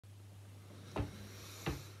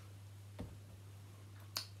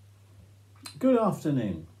Good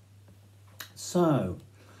afternoon. So,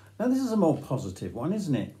 now this is a more positive one,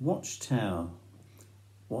 isn't it? Watchtower.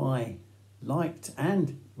 Why liked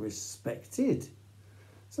and respected.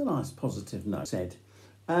 It's a nice positive note said.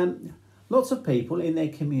 Lots of people in their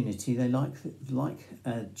community, they like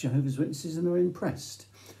Jehovah's Witnesses and are impressed.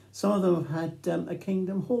 Some of them have had a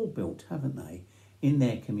Kingdom Hall built, haven't they, in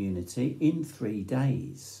their community in 3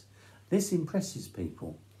 days. This impresses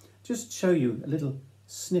people. Just show you a little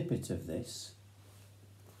snippet of this.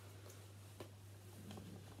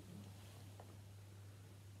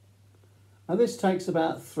 And this takes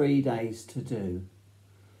about 3 days to do.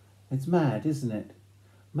 It's mad, isn't it?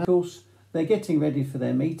 Of course, they're getting ready for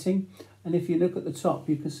their meeting. And if you look at the top,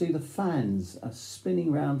 you can see the fans are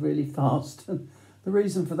spinning round really fast. And the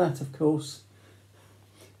reason for that, of course,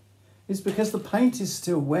 is because the paint is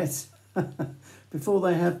still wet before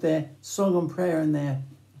they have their song and prayer and their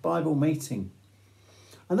Bible meeting.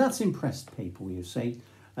 And that's impressed people, you see.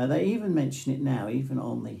 They even mention it now, even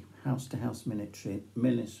on the house-to-house ministry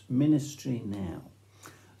now.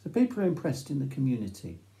 So people are impressed in the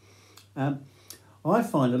community. I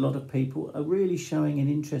find a lot of people are really showing an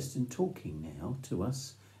interest in talking now to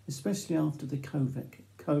us, especially after the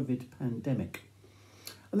COVID pandemic.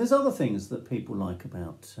 And there's other things that people like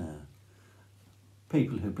about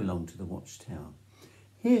people who belong to the Watchtower.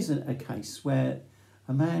 Here's a case where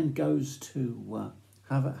a man goes to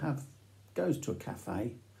goes to a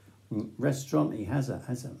cafe, restaurant. He has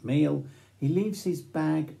a meal. He leaves his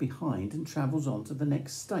bag behind and travels on to the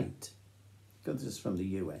next state. This is from the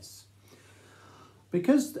US.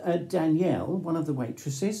 Because Danielle, one of the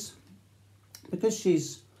waitresses, because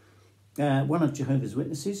she's one of Jehovah's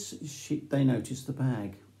Witnesses, they notice the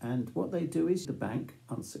bag, and what they do is the bank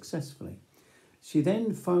unsuccessfully. She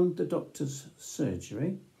then phoned the doctor's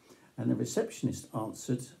surgery, and the receptionist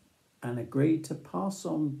answered and agreed to pass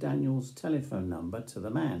on Daniel's telephone number to the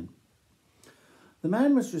man. The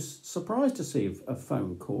man was just surprised to see a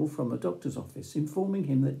phone call from the doctor's office informing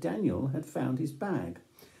him that Daniel had found his bag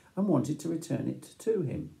and wanted to return it to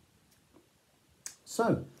him.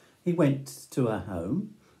 So he went to her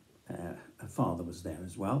home. Her father was there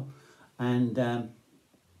as well, and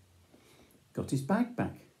got his bag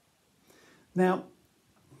back. Now,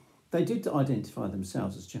 they did identify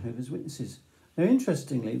themselves as Jehovah's Witnesses. Now,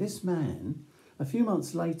 interestingly, this man, a few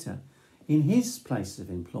months later, in his place of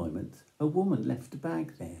employment, a woman left a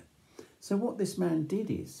bag there. So what this man did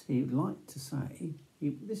is, he would like to say,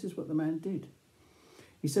 this is what the man did.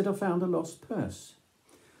 He said, I found a lost purse.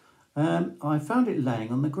 I found it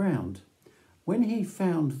laying on the ground. When he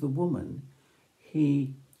found the woman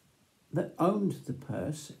that owned the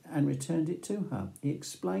purse and returned it to her, he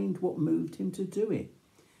explained what moved him to do it.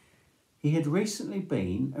 He had recently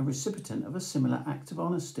been a recipient of a similar act of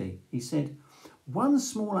honesty. He said, one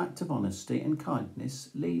small act of honesty and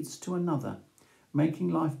kindness leads to another, making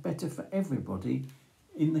life better for everybody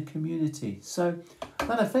in the community. So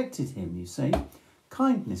that affected him, you see.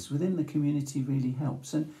 Kindness within the community really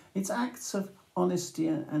helps, and it's acts of honesty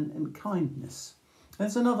and kindness.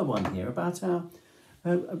 There's another one here about our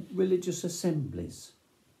religious assemblies.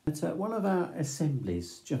 At one of our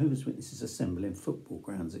assemblies, Jehovah's Witnesses assemble in football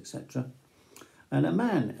grounds, etc. And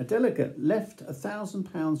a delegate, left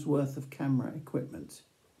 £1,000 worth of camera equipment.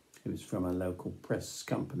 It was from a local press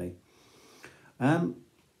company.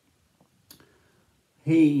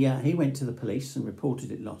 He went to the police and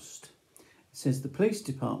reported it lost. It says the police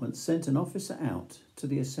department sent an officer out to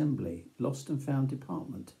the assembly, lost and found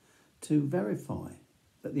department, to verify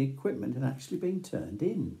that the equipment had actually been turned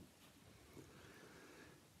in.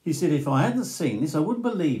 He said, if I hadn't seen this, I wouldn't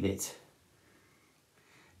believe it.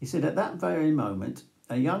 He said, at that very moment,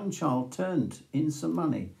 a young child turned in some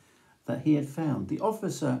money that he had found. The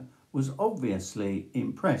officer was obviously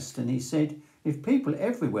impressed, and he said, if people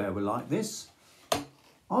everywhere were like this,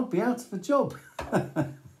 I'd be out of a job.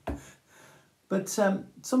 But some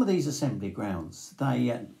of these assembly grounds,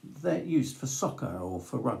 they're used for soccer or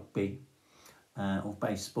for rugby or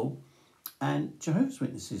baseball. And Jehovah's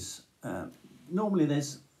Witnesses, normally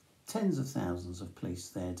there's tens of thousands of police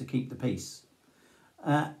there to keep the peace.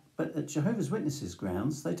 But at Jehovah's Witnesses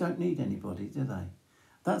grounds, they don't need anybody, do they?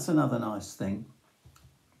 That's another nice thing.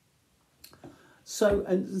 So,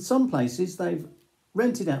 and in some places, they've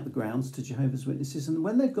rented out the grounds to Jehovah's Witnesses, and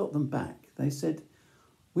when they've got them back, they said,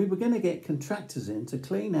 we were going to get contractors in to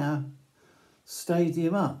clean our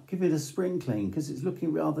stadium up, give it a spring clean, because it's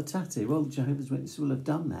looking rather tatty. Well, the Jehovah's Witnesses will have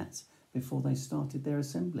done that before they started their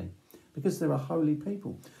assembly, because they're a holy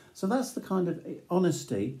people. So that's the kind of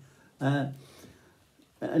honesty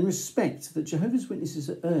and respect that Jehovah's Witnesses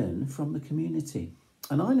are earn from the community.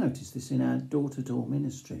 And I noticed this in our door-to-door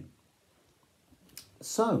ministry.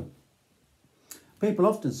 So, people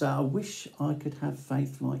often say, I wish I could have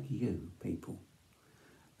faith like you, people.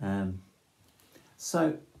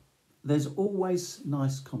 So, there's always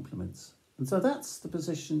nice compliments. And so that's the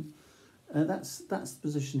position. That's the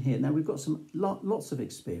position here. Now we've got some lots of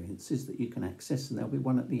experiences that you can access, and there'll be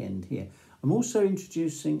one at the end here. I'm also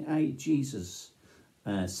introducing a Jesus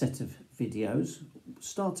set of videos,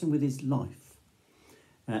 starting with his life.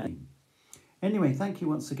 Anyway, thank you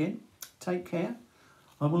once again. Take care.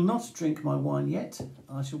 I will not drink my wine yet.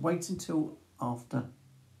 I shall wait until after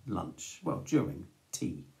lunch. Well, during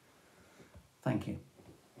tea. Thank you.